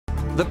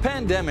The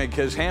pandemic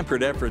has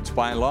hampered efforts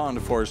by law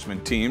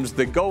enforcement teams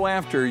that go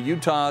after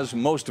Utah's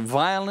most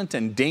violent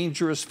and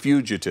dangerous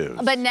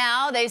fugitives. But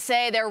now they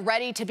say they're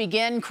ready to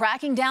begin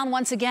cracking down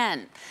once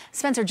again.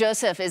 Spencer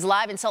Joseph is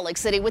live in Salt Lake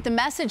City with the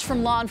message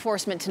from law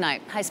enforcement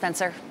tonight. Hi,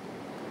 Spencer.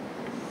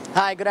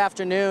 Hi, good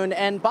afternoon.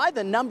 And by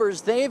the numbers,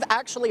 they've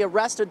actually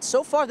arrested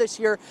so far this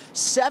year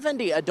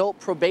 70 adult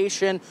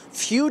probation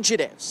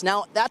fugitives.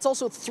 Now, that's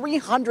also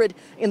 300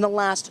 in the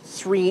last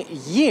 3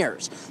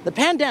 years. The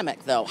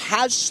pandemic, though,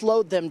 has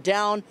slowed them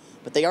down,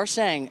 but they are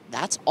saying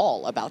that's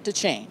all about to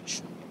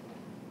change.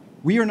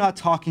 We are not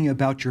talking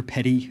about your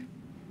petty,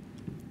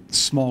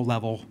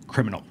 small-level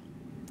criminal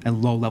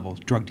and low-level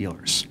drug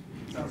dealers.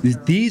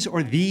 These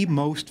are the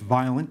most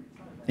violent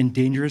and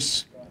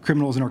dangerous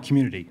criminals in our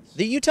community.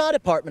 The Utah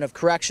Department of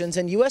Corrections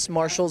and U.S.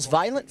 Marshals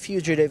Violent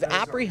Fugitive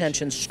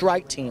Apprehension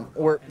Strike Team,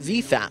 or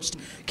VFAST,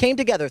 came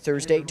together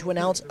Thursday to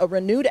announce a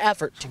renewed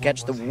effort to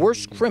catch the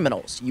worst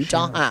criminals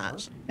Utah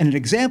has. And an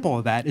example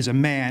of that is a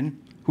man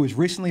who was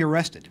recently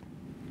arrested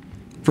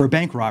for a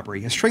bank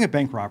robbery, a string of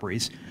bank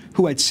robberies,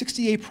 who had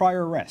 68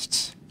 prior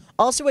arrests.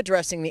 Also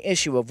addressing the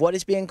issue of what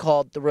is being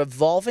called the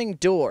revolving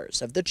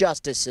doors of the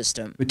justice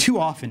system. But too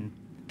often,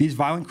 these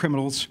violent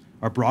criminals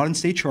are brought on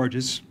state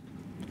charges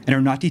and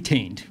are not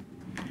detained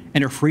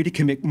and are free to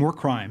commit more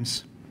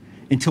crimes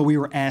until we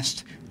are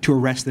asked to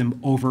arrest them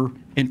over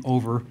and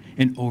over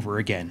and over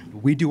again.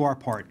 We do our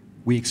part.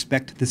 We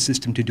expect the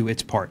system to do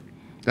its part.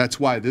 That's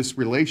why this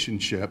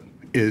relationship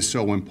is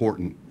so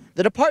important.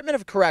 The Department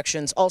of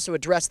Corrections also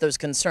addressed those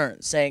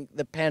concerns, saying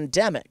the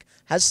pandemic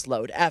has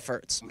slowed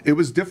efforts. It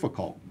was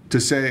difficult to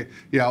say,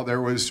 yeah,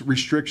 there was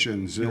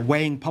restrictions.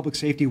 Weighing public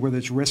safety where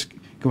there's risk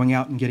going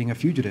out and getting a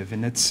fugitive,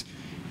 and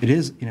it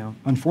is,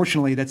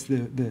 unfortunately, that's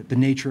the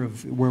nature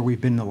of where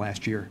we've been in the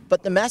last year.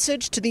 But the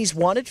message to these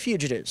wanted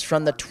fugitives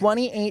from the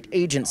 28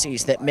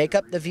 agencies that make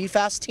up the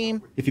VFAST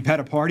team: if you've had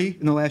a party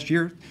in the last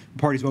year, the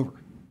party's over.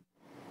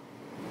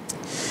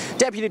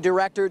 Deputy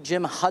Director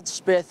Jim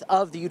Hudspeth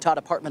of the Utah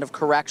Department of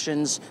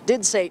Corrections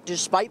did say,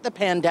 despite the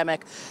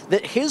pandemic,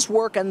 that his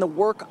work and the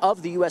work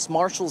of the U.S.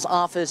 Marshals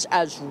Office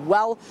as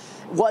well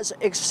was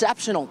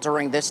exceptional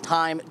during this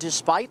time,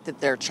 despite that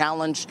they're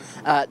challenged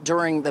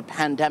during the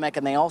pandemic.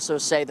 And they also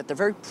say that they're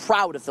very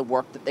proud of the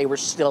work that they were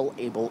still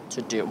able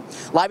to do.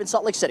 Live in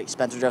Salt Lake City,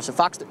 Spencer Joseph,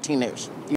 Fox 13 News.